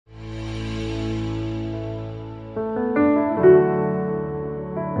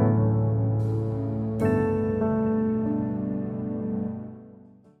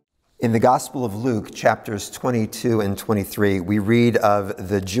In the Gospel of Luke, chapters 22 and 23, we read of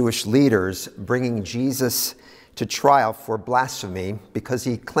the Jewish leaders bringing Jesus to trial for blasphemy because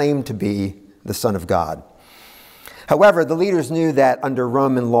he claimed to be the Son of God. However, the leaders knew that under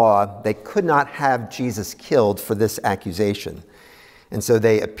Roman law, they could not have Jesus killed for this accusation. And so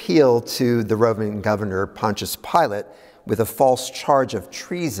they appealed to the Roman governor, Pontius Pilate, with a false charge of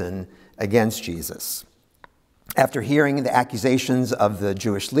treason against Jesus. After hearing the accusations of the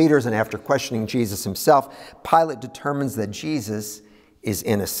Jewish leaders and after questioning Jesus himself, Pilate determines that Jesus is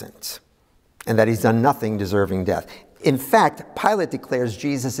innocent and that he's done nothing deserving death. In fact, Pilate declares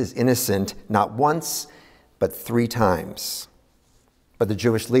Jesus is innocent not once, but 3 times. But the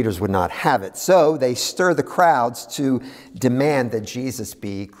Jewish leaders would not have it, so they stir the crowds to demand that Jesus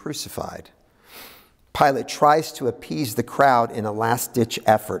be crucified. Pilate tries to appease the crowd in a last-ditch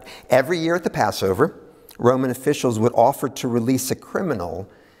effort. Every year at the Passover, Roman officials would offer to release a criminal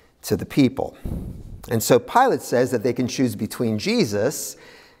to the people. And so Pilate says that they can choose between Jesus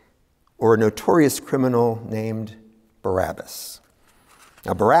or a notorious criminal named Barabbas.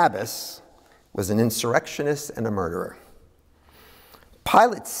 Now, Barabbas was an insurrectionist and a murderer.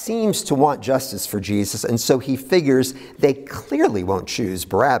 Pilate seems to want justice for Jesus, and so he figures they clearly won't choose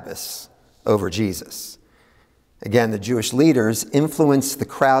Barabbas over Jesus. Again, the Jewish leaders influence the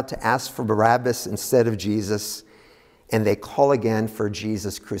crowd to ask for Barabbas instead of Jesus, and they call again for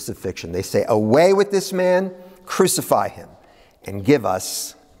Jesus' crucifixion. They say, "Away with this man, crucify him, and give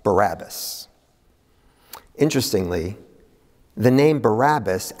us Barabbas." Interestingly, the name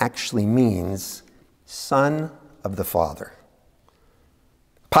Barabbas actually means son of the Father.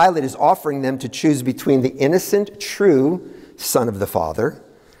 Pilate is offering them to choose between the innocent, true Son of the Father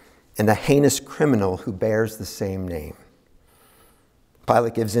and a heinous criminal who bears the same name.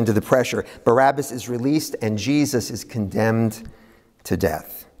 Pilate gives in to the pressure. Barabbas is released and Jesus is condemned to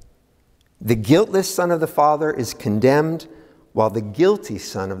death. The guiltless Son of the Father is condemned while the guilty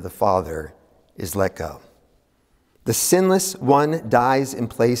Son of the Father is let go. The sinless one dies in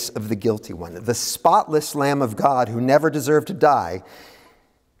place of the guilty one. The spotless Lamb of God who never deserved to die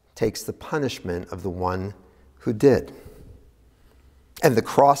takes the punishment of the one who did. And the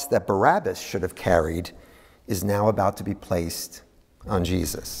cross that Barabbas should have carried is now about to be placed on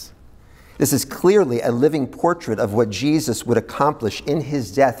Jesus. This is clearly a living portrait of what Jesus would accomplish in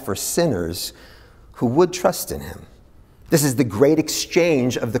his death for sinners who would trust in him. This is the great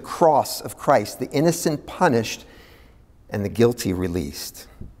exchange of the cross of Christ, the innocent punished and the guilty released.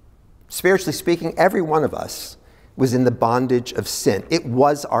 Spiritually speaking, every one of us was in the bondage of sin. It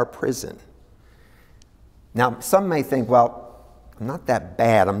was our prison. Now, some may think, well, I'm not that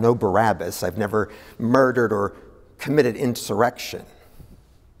bad. I'm no Barabbas. I've never murdered or committed insurrection.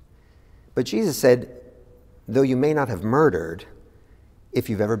 But Jesus said, though you may not have murdered, if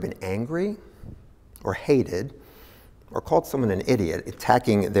you've ever been angry or hated or called someone an idiot,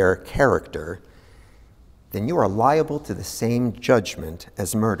 attacking their character, then you are liable to the same judgment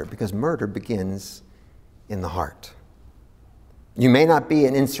as murder, because murder begins in the heart. You may not be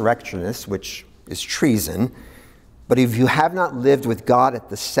an insurrectionist, which is treason, but if you have not lived with God at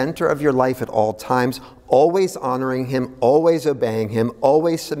the center of your life at all times, always honoring him, always obeying him,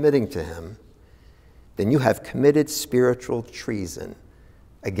 always submitting to him, then you have committed spiritual treason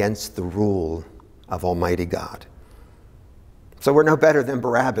against the rule of Almighty God. So we're no better than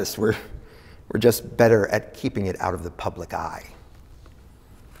Barabbas. We're just better at keeping it out of the public eye.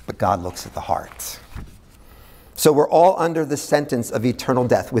 But God looks at the heart. So we're all under the sentence of eternal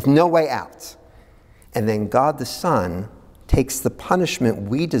death with no way out. And then God the Son takes the punishment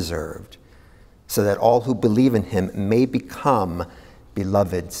we deserved so that all who believe in him may become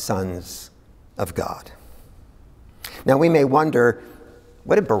beloved sons of God. Now we may wonder,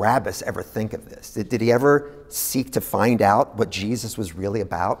 what did Barabbas ever think of this? Did he ever seek to find out what Jesus was really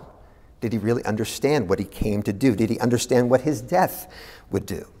about? Did he really understand what he came to do? Did he understand what his death would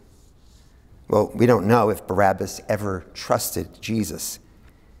do? Well, we don't know if Barabbas ever trusted Jesus.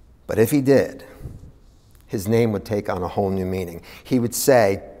 But if he did, his name would take on a whole new meaning. He would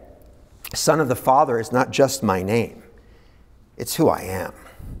say, Son of the Father is not just my name. It's who I am.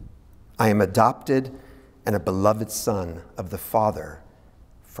 I am adopted and a beloved son of the Father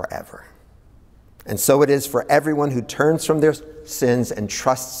forever. And so it is for everyone who turns from their sins and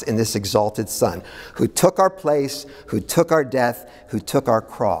trusts in this exalted Son, who took our place, who took our death, who took our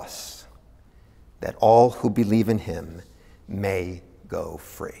cross, that all who believe in him may go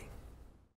free.